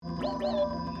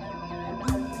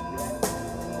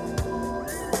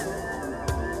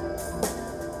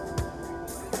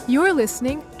You're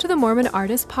listening to the Mormon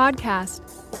Artist Podcast,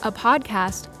 a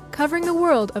podcast covering the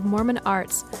world of Mormon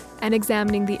arts and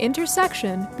examining the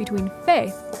intersection between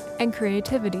faith and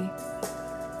creativity.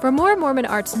 For more Mormon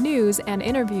arts news and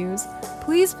interviews,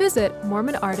 please visit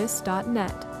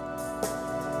mormonartist.net.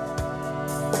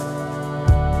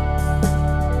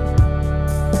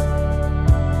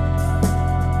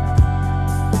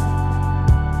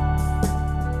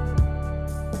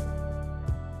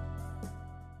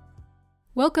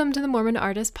 Welcome to the Mormon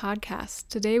Artist Podcast.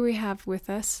 Today we have with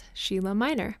us Sheila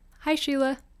Miner. Hi,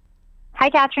 Sheila.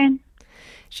 Hi, Catherine.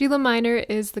 Sheila Miner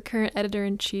is the current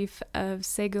editor-in-chief of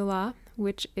Segula,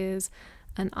 which is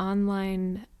an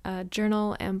online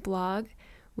journal and blog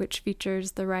which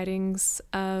features the writings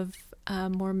of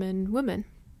Mormon women.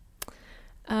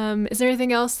 Is there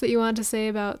anything else that you want to say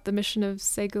about the mission of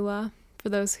Segula for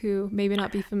those who maybe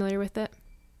not be familiar with it?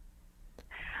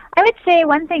 I would say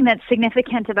one thing that's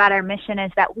significant about our mission is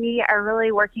that we are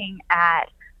really working at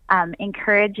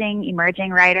encouraging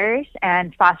emerging writers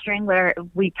and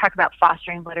we talk about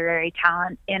fostering literary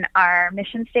talent in our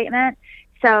mission statement.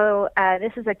 So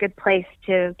this is a good place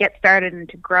to get started and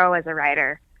to grow as a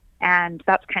writer. And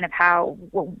that's kind of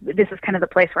this is kind of the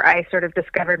place where I sort of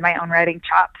discovered my own writing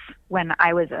chops when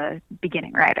I was a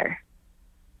beginning writer.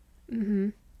 Mm-hmm.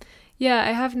 Yeah,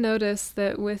 I have noticed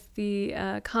that with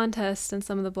the contest and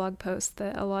some of the blog posts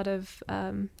that a lot of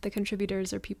the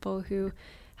contributors are people who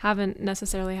haven't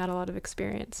necessarily had a lot of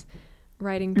experience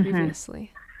writing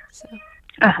previously. So,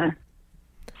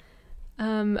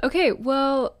 okay,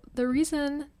 well, the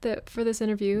reason that for this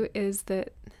interview is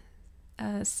that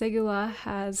Segula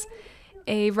has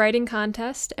a writing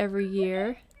contest every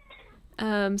year.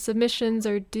 Submissions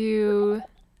are due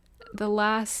the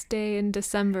last day in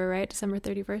December, right? December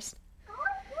 31st?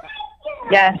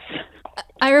 Yes.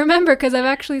 I remember because I've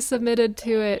actually submitted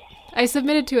to it. I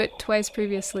submitted to it twice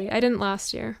previously. I didn't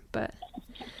last year, but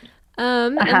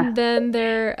and then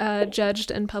they're judged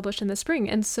and published in the spring.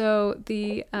 And so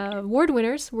the award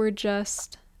winners were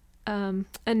just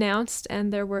announced,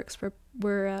 and their works were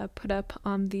put up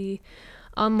on the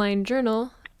online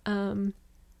journal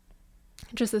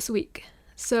just this week.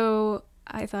 So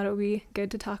I thought it would be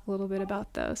good to talk a little bit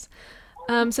about those.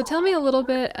 So tell me a little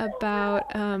bit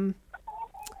about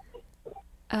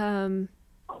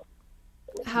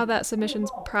how that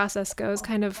submissions process goes,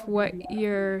 kind of what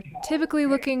you're typically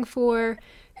looking for,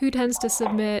 who tends to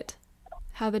submit,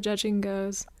 how the judging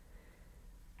goes.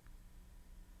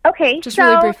 Okay, just so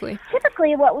really briefly.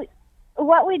 Typically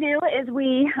what we do is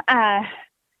we have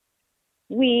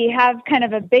kind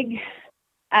of a big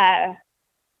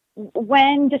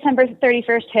when December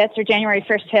 31st hits or January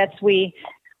 1st hits, we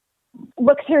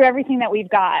look through everything that we've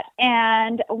got.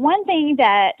 And one thing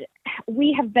that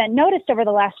we have been noticed over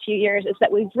the last few years is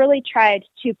that we've really tried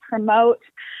to promote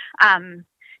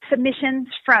submissions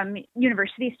from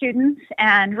university students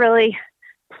and really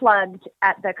plugged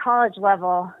at the college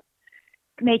level,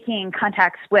 making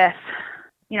contacts with,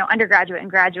 undergraduate and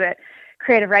graduate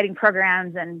creative writing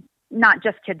programs, and not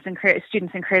just kids and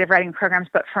students in creative writing programs,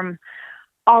 but from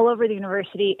all over the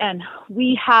university. And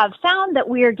we have found that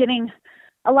we are getting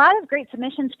a lot of great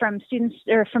submissions from students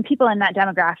or from people in that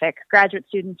demographic, graduate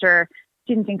students or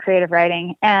students in creative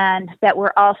writing. And that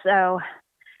we're also,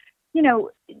 a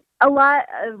lot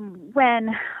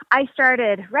when I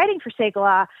started writing for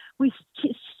Segula, we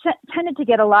tended to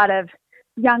get a lot of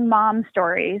young mom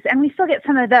stories, and we still get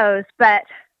some of those, but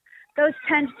those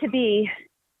tend to be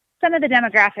some of the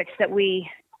demographics that we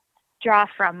draw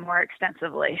from more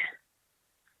extensively.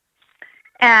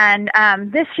 And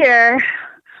this year,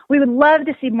 we would love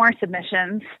to see more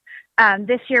submissions.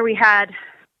 This year we had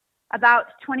about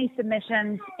 20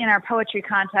 submissions in our poetry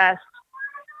contest,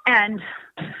 and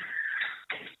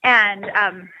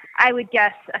I would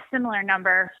guess a similar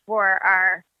number for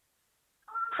our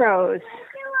prose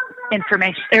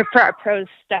information, or for our prose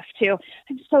stuff too.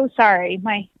 I'm so sorry.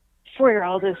 My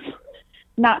 4-year-old is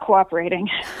not cooperating.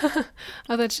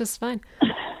 Oh, that's just fine.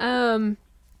 All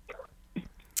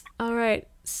right.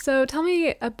 So tell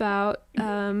me about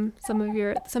some of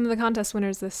the contest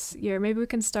winners this year. Maybe we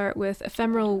can start with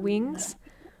Ephemeral Wings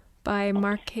by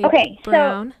Marquette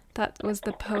Brown. That was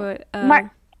the poet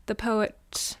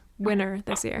winner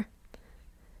this year.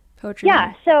 Poetry. Yeah.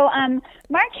 winner. So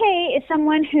Marquette is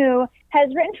someone who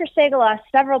has written for Segula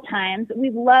several times.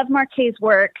 We love Marquette's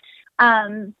work.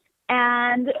 And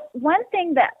one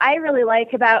thing that I really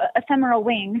like about Ephemeral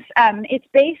Wings, it's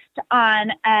based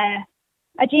on a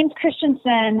James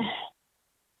Christensen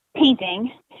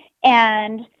painting,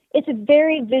 and it's a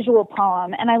very visual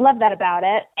poem, and I love that about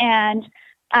it. And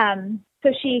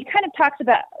so she kind of talks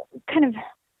about, kind of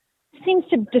seems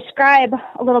to describe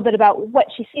a little bit about what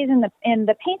she sees in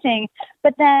the painting,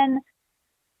 but then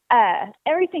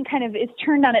everything kind of is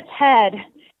turned on its head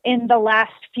in the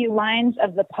last few lines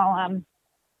of the poem.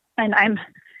 And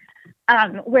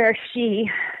where she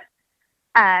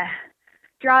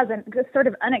draws a sort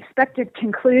of unexpected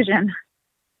conclusion,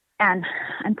 and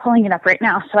I'm pulling it up right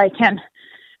now so I can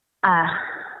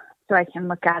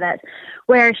look at it,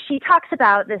 where she talks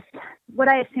about this, what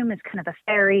I assume is kind of a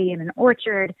fairy in an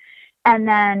orchard, and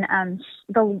then and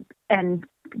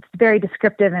it's very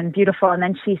descriptive and beautiful. And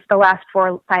then the last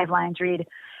 4-5 lines read,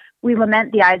 "We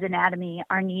lament the eye's anatomy,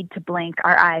 our need to blink,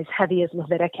 our eyes heavy as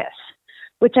Leviticus,"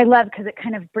 which I love because it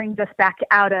kind of brings us back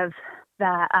out of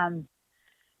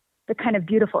the kind of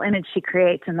beautiful image she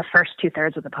creates in the first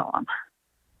 2/3 of the poem.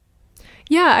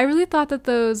 Yeah, I really thought that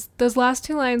those last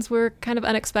 2 lines were kind of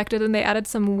unexpected, and they added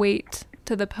some weight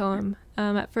to the poem.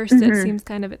 At first, it seems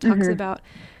kind of, it talks about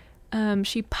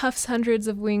she puffs hundreds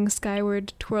of wings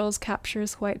skyward, twirls,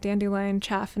 captures white dandelion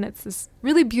chaff, and it's this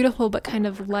really beautiful but kind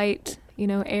of light,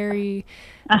 airy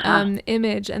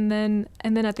image. And then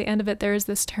at the end of it, there is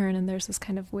this turn, and there's this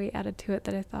kind of weight added to it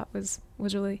that I thought was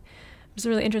really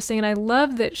interesting. And I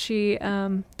love that she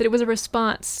that it was a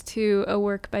response to a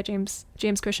work by James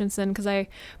Christensen, because I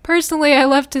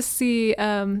love to see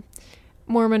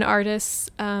Mormon artists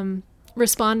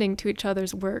responding to each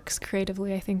other's works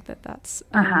creatively. I think that's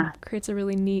creates a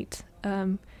really neat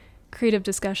creative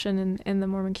discussion in the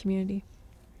Mormon community.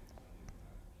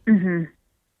 Mm-hmm.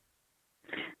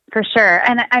 For sure.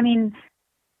 And I mean,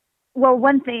 well,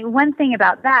 one thing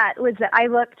about that was that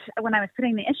when I was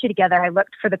putting the issue together, I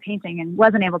looked for the painting and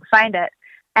wasn't able to find it.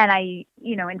 And I,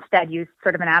 instead used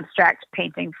sort of an abstract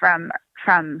painting from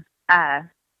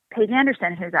Paige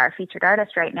Anderson, who's our featured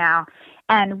artist right now.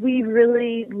 And we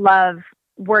really love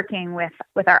working with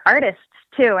our artists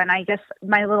too. And I guess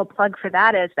my little plug for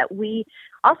that is that we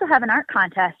also have an art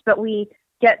contest, but we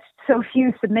get so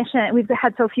few submissions. We've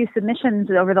had so few submissions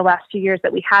over the last few years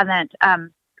that we haven't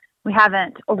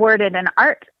awarded an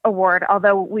art award,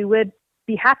 although we would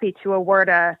be happy to award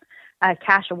a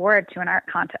cash award to an art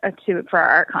contest for our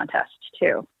art contest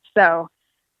too. So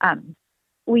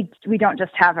we don't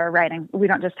just have writing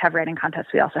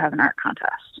contests. We also have an art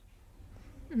contest.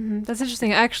 Mm-hmm. That's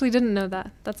interesting. I actually didn't know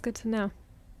that. That's good to know.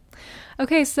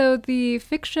 Okay, so the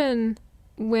fiction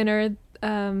winner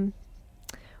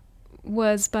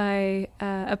was by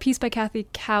a piece by Kathy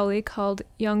Cowley called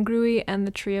Yonggrui and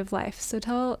the Tree of Life. So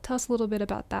tell us a little bit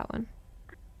about that one.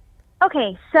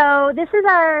 Okay, so this is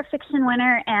our fiction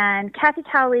winner, and Kathy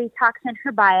Cowley talks in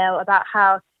her bio about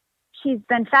how she's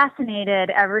been fascinated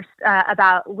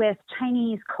with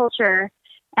Chinese culture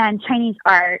and Chinese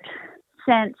art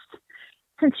since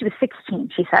she was 16,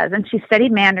 she says, and she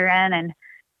studied Mandarin and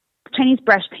Chinese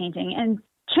brush painting. And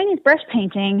Chinese brush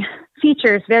painting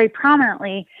features very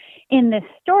prominently in this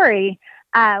story,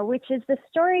 which is the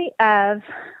story of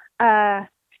a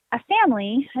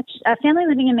family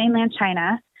living in mainland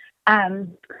China.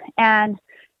 And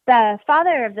the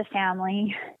father of the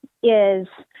family is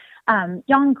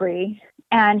Yonggrui,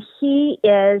 and he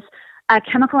is a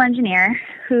chemical engineer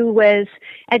who was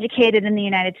educated in the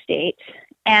United States.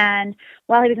 And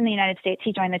while he was in the United States,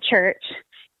 he joined the church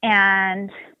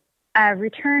and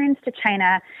returns to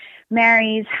China,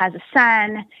 marries, has a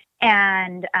son,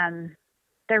 and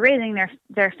they're raising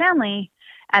their family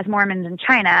as Mormons in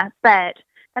China. But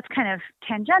that's kind of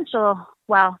tangential.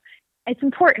 Well, it's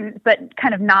important, but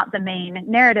kind of not the main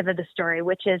narrative of the story,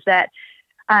 which is that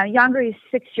Yonggrui's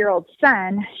 6-year-old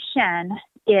son, Shen,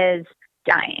 is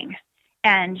dying.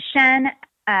 And Shen,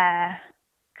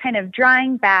 kind of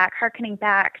hearkening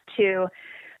back to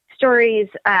stories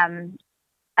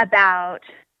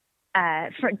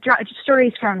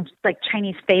stories from like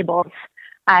Chinese fables.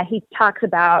 He talks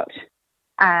about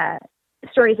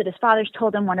stories that his father's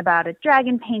told him, one about a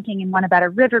dragon painting and one about a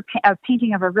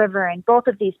painting of a river. And both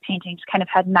of these paintings kind of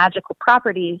had magical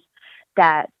properties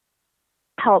that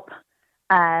help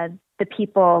the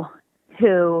people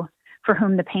for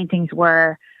whom the paintings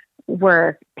were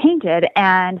painted.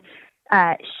 And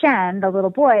Shen, the little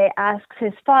boy, asks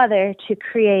his father to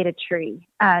create a tree,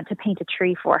 to paint a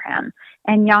tree for him.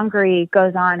 And Yonggrui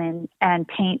goes on and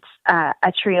paints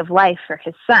a tree of life for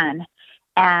his son.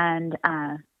 And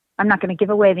I'm not going to give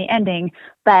away the ending,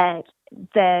 but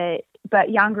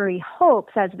Yonggrui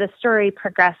hopes, as the story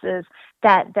progresses,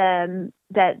 that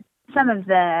some of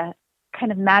the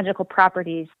kind of magical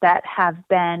properties that have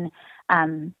been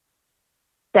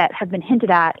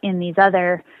hinted at in these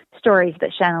other stories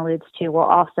that Shen alludes to will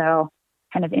also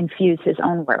kind of infuse his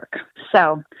own work.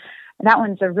 So that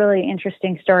one's a really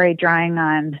interesting story, drawing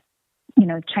on,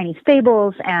 Chinese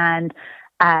fables, and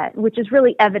which is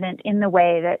really evident in the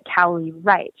way that Cowley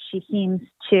writes. She seems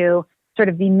to sort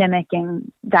of be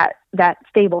mimicking that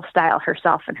fable style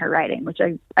herself in her writing, which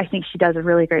I think she does a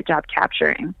really great job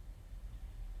capturing.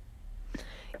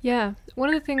 Yeah, one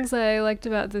of the things I liked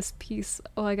about this piece,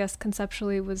 well, I guess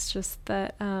conceptually, was just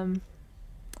that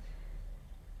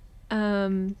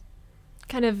kind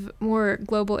of more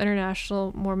global,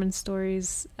 international Mormon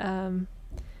stories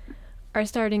are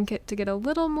starting to get a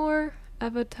little more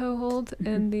of a toehold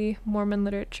in the Mormon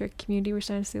literature community. We're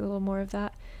starting to see a little more of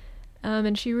that.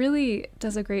 And she really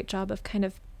does a great job of kind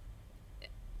of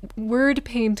word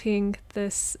painting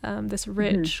this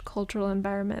rich cultural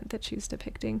environment that she's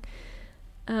depicting.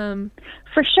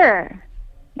 For sure.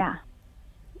 Yeah.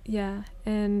 Yeah.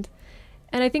 And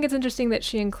I think it's interesting that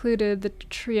she included the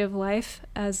Tree of Life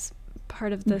as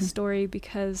part of the story,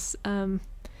 because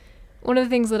one of the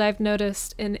things that I've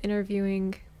noticed in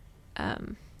interviewing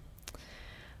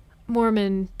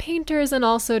Mormon painters, and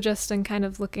also just in kind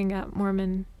of looking at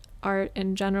Mormon art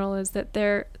in general, is that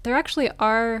there actually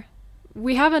are,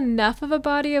 we have enough of a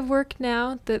body of work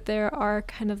now that there are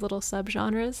kind of little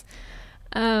subgenres.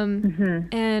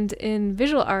 And in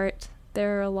visual art,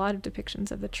 there are a lot of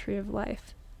depictions of the Tree of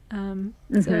Life.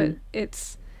 So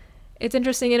it's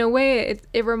interesting in a way.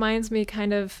 It reminds me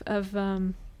kind of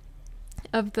the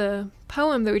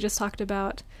poem that we just talked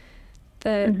about,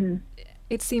 that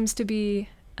it seems to be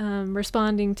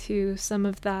responding to some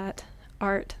of that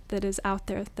art that is out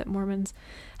there that Mormons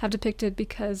have depicted,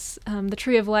 because the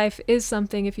Tree of Life is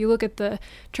something, if you look at the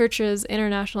church's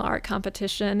international art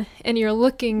competition and you're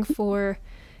looking for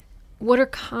what are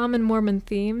common Mormon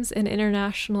themes in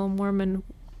international Mormon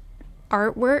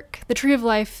artwork, the Tree of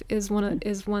Life is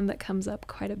one that comes up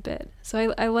quite a bit.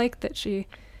 So I like that she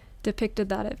depicted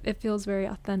that. It feels very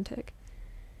authentic.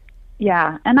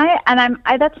 Yeah, and I'm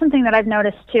that's something that I've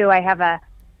noticed too. I have a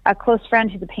close friend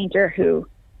who's a painter who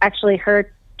actually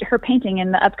her painting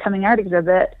in the upcoming art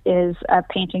exhibit is a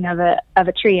painting of a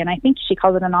tree, and I think she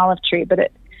calls it an olive tree, but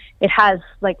it has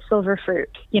like silver fruit,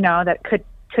 that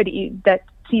could eat, that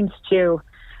seems to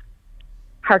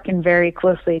harken very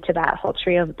closely to that whole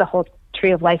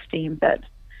Tree of Life theme that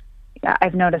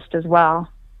I've noticed as well.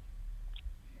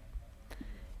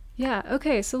 Yeah,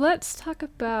 okay, so let's talk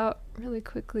about, really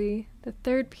quickly, the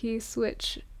third piece,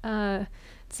 which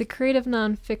it's a creative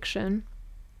nonfiction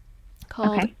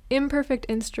called Imperfect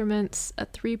Instruments, a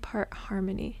 3-part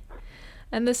harmony.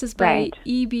 And this is by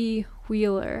E.B.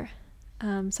 Wheeler.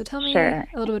 So tell me a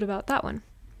little bit about that one.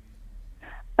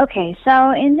 Okay,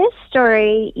 so in this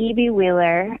story, E.B.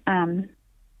 Wheeler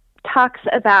talks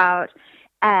about,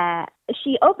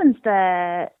 she opens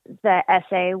the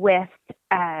essay with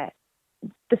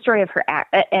the story of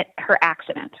her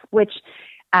accident, which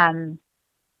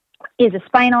is a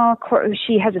spinal cord.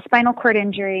 She has a spinal cord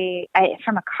injury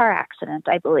from a car accident,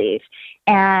 I believe,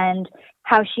 and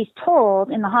how she's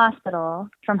told in the hospital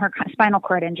from her spinal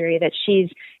cord injury that she's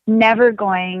never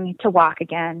going to walk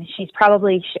again. She's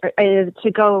probably,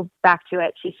 to go back to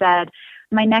it, she said,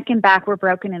 "My neck and back were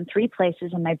broken in 3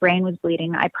 places and my brain was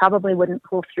bleeding. I probably wouldn't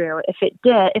pull through. If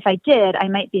I did, I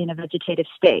might be in a vegetative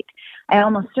state. I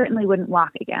almost certainly wouldn't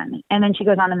walk again." And then she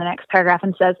goes on in the next paragraph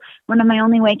and says, "One of my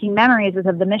only waking memories is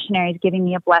of the missionaries giving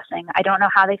me a blessing. I don't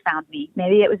know how they found me.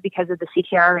 Maybe it was because of the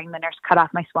CTR ring the nurse cut off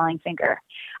my swelling finger.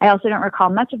 I also don't recall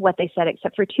much of what they said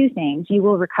except for 2 things. You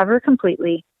will recover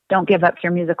completely. Don't give up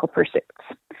your musical pursuits."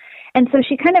 And so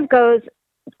she kind of goes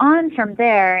on from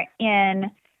there in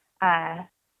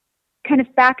kind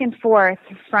of back and forth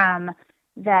from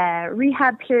the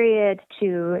rehab period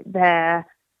to the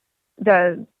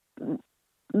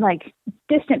like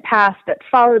distant past that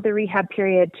followed the rehab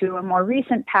period to a more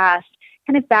recent past,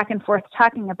 kind of back and forth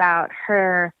talking about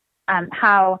her,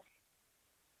 how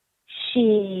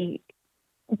she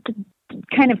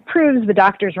kind of proves the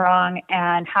doctors wrong,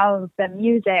 and how the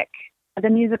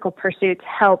musical pursuits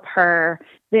help her,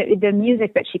 the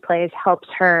music that she plays helps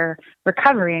her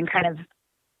recovery and kind of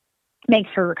makes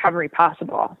her recovery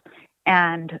possible.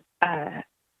 And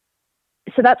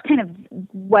so that's kind of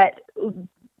what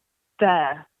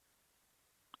the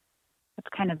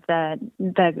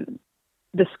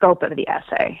scope of the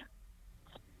essay.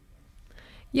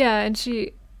 Yeah, and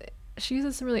she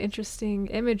uses some really interesting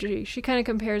imagery. She kind of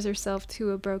compares herself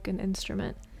to a broken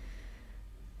instrument.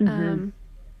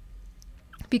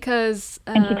 Because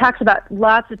and she talks about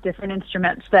lots of different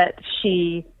instruments that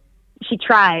she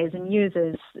tries and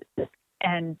uses,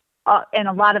 and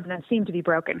a lot of them seem to be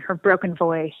broken. Her broken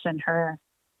voice and her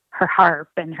harp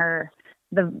and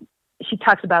she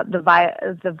talks about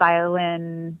the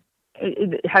violin,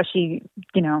 how she,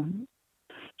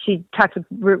 she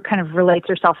kind of relates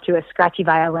herself to a scratchy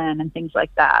violin and things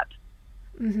like that.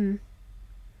 Mm-hmm.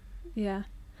 Yeah.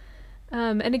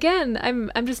 And again,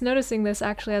 I'm just noticing this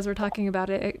actually as we're talking about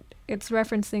it. It's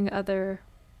referencing other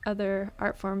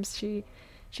art forms. She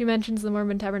mentions the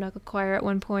Mormon Tabernacle Choir at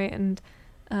one point, and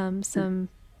some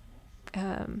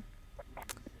a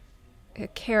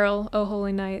carol, "O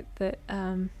Holy Night," that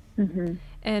and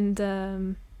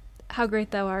 "How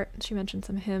Great Thou Art." She mentioned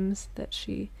some hymns that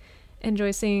she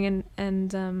enjoys singing,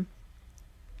 and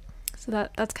so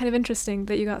that's kind of interesting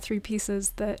that you got three pieces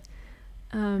that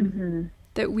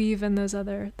that weave in those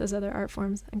other art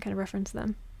forms and kind of reference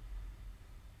them.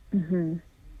 Mm-hmm.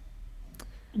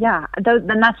 Yeah,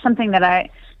 and that's something that I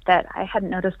hadn't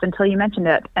noticed until you mentioned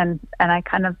it, and I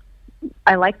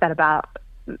like that about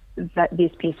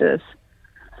these pieces.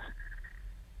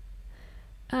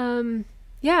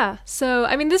 Yeah. So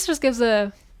I mean, this just gives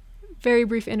a very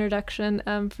brief introduction.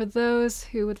 For those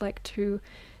who would like to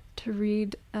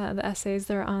read the essays,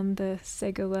 they're on the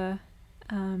Segula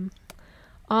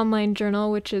online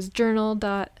journal, which is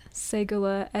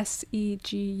journal.segullah,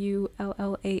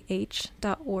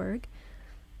 segullah.org.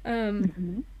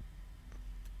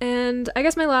 And I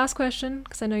guess my last question,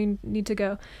 because I know you need to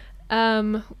go,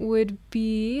 would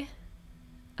be,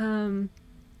 what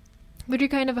are you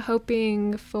kind of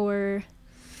hoping for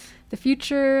the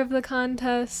future of the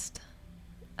contest?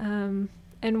 And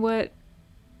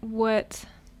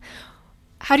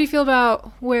how do you feel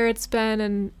about where it's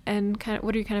been, and kind of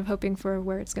what are you kind of hoping for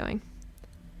where it's going?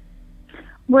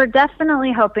 We're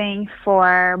definitely hoping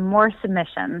for more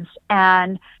submissions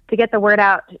and to get the word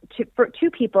out to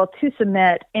people to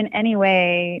submit in any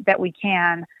way that we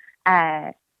can.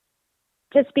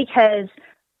 Just because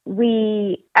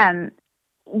we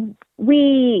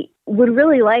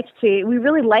really like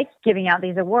giving out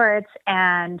these awards,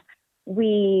 and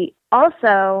we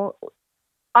also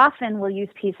often will use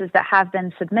pieces that have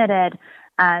been submitted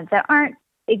that aren't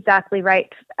exactly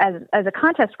right as a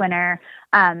contest winner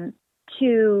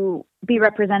to be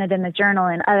represented in the journal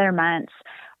in other months.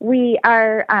 We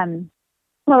are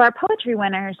our poetry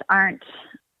winners aren't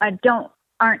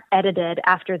edited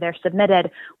after they're submitted.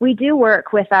 We do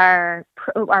work with our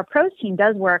prose team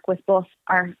does work with both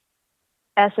our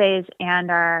essays and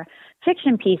our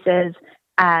fiction pieces,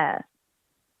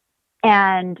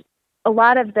 and a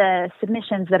lot of the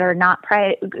submissions that are not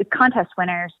contest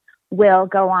winners will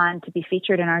go on to be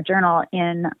featured in our journal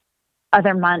in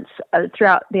other months,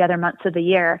 throughout the other months of the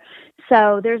year.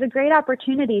 So there's a great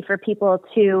opportunity for people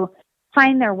to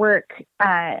find their work,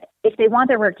 if they want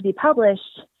their work to be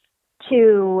published,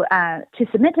 to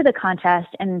submit to the contest.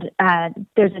 And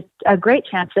there's a great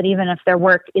chance that even if their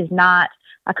work is not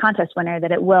a contest winner,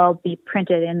 that it will be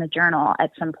printed in the journal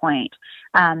at some point.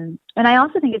 And I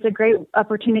also think it's a great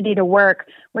opportunity to work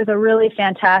with a really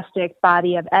fantastic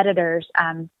body of editors.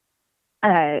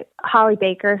 Holly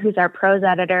Baker, who's our prose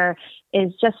editor,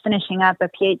 is just finishing up a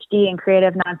PhD in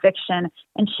creative nonfiction,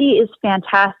 and she is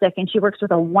fantastic, and she works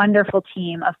with a wonderful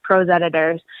team of prose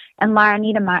editors. And Lara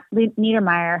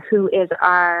Niedermeyer, who is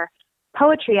our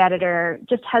poetry editor,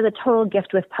 just has a total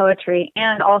gift with poetry,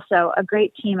 and also a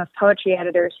great team of poetry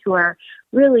editors who are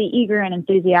really eager and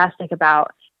enthusiastic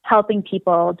about helping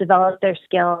people develop their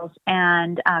skills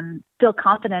and feel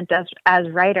confident as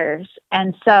writers.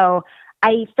 And so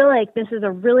I feel like this is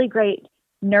a really great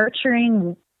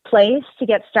nurturing place to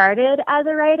get started as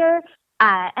a writer,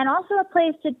 and also a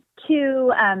place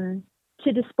to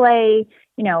display,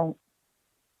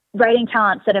 writing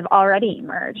talents that have already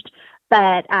emerged.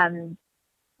 But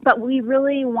we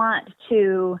really want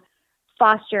to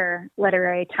foster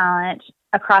literary talent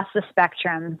across the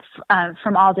spectrum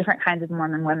from all different kinds of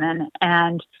Mormon women.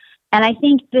 And I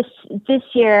think this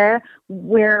year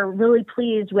we're really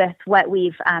pleased with what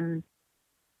we've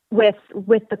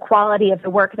with the quality of the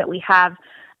work that we have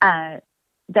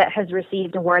that has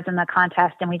received awards in the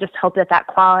contest, and we just hope that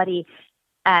quality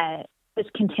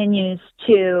just continues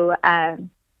to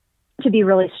be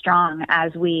really strong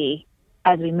as we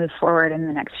move forward in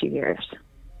the next few years.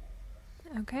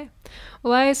 Okay.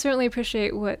 Well, I certainly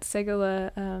appreciate what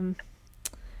Segullah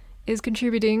is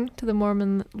contributing to the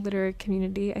Mormon literary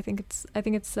community. I think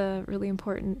it's a really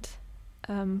important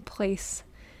place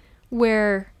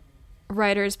where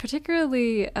writers,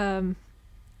 particularly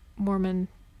Mormon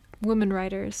women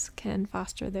writers, can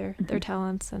foster their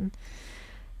talents and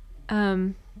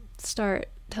start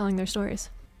telling their stories.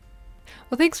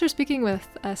 Well, thanks for speaking with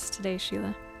us today,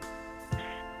 Sheila.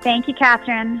 Thank you,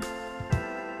 Catherine.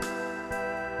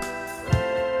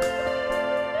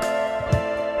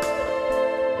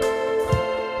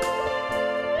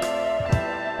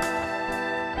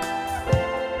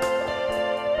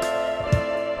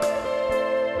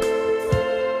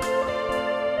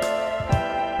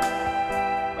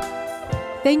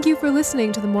 Thank you for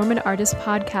listening to the Mormon Artist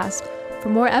Podcast. For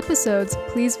more episodes,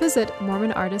 please visit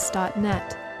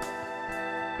mormonartist.net.